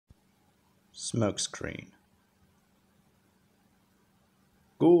Smokescreen.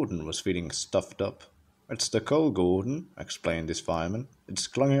 Gordon was feeling stuffed up. "It's the coal, Gordon," explained his fireman. "It's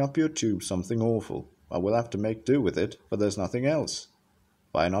clogging up your tube something awful, but we'll have to make do with it, for there's nothing else."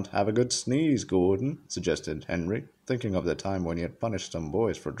 "Why not have a good sneeze, Gordon?" suggested Henry, thinking of the time when he had punished some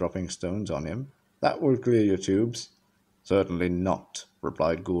boys for dropping stones on him. "That will clear your tubes." "Certainly not,"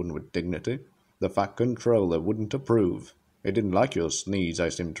 replied Gordon with dignity. "The Fat Controller wouldn't approve. He didn't like your sneeze, I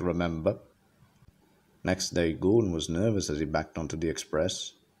seem to remember." Next day Gordon was nervous as he backed onto the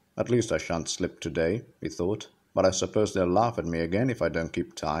express. "At least I shan't slip today," he thought, "but I suppose they'll laugh at me again if I don't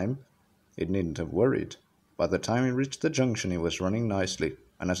keep time." He needn't have worried. By the time he reached the junction he was running nicely,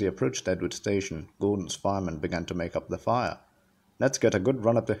 and as he approached Edward Station, Gordon's fireman began to make up the fire. "Let's get a good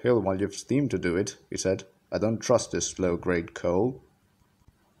run up the hill while you've steam to do it," he said. "I don't trust this low-grade coal."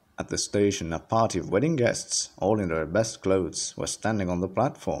 At the station, a party of wedding guests, all in their best clothes, was standing on the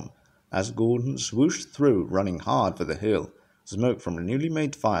platform. As Gordon swooshed through, running hard for the hill, smoke from a newly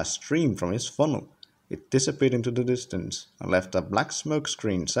made fire streamed from his funnel. It disappeared into the distance and left a black smoke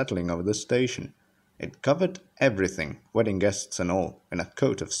screen settling over the station. It covered everything, wedding guests and all, in a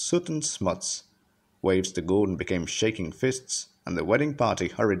coat of soot and smuts. Waves to Gordon became shaking fists, and the wedding party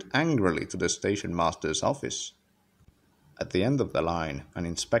hurried angrily to the station master's office. At the end of the line, an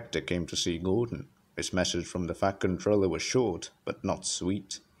inspector came to see Gordon. His message from the Fat Controller was short, but not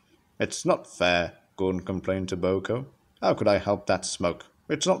sweet. "It's not fair," Gordon complained to Boko. "How could I help that smoke?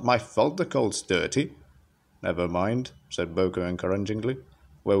 It's not my fault the coal's dirty." "Never mind," said Boko encouragingly.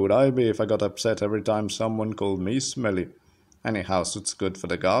 "Where would I be if I got upset every time someone called me smelly? Anyhow, soot's good for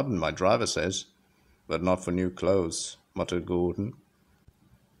the garden, my driver says." "But not for new clothes," muttered Gordon.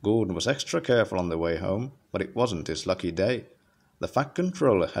 Gordon was extra careful on the way home, but it wasn't his lucky day. The Fat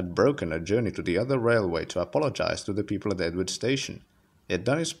Controller had broken a journey to the other railway to apologize to the people at Edward Station. He had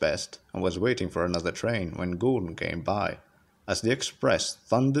done his best and was waiting for another train when Gordon came by. As the express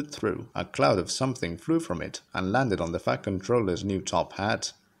thundered through, a cloud of something flew from it and landed on the Fat Controller's new top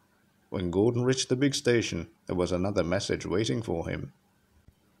hat. When Gordon reached the big station, there was another message waiting for him.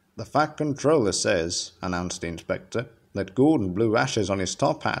 "The Fat Controller says," announced the inspector, "that Gordon blew ashes on his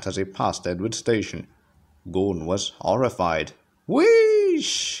top hat as he passed Edward Station." Gordon was horrified.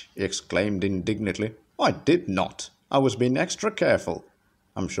 "Wheesh!" he exclaimed indignantly. "I did not. I was being extra careful."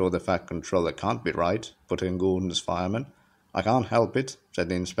 "I'm sure the Fat Controller can't be right," put in Gordon's fireman. "I can't help it," said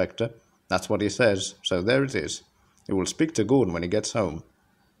the inspector. "That's what he says, so there it is. He will speak to Gordon when he gets home."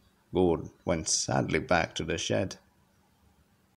 Gordon went sadly back to the shed.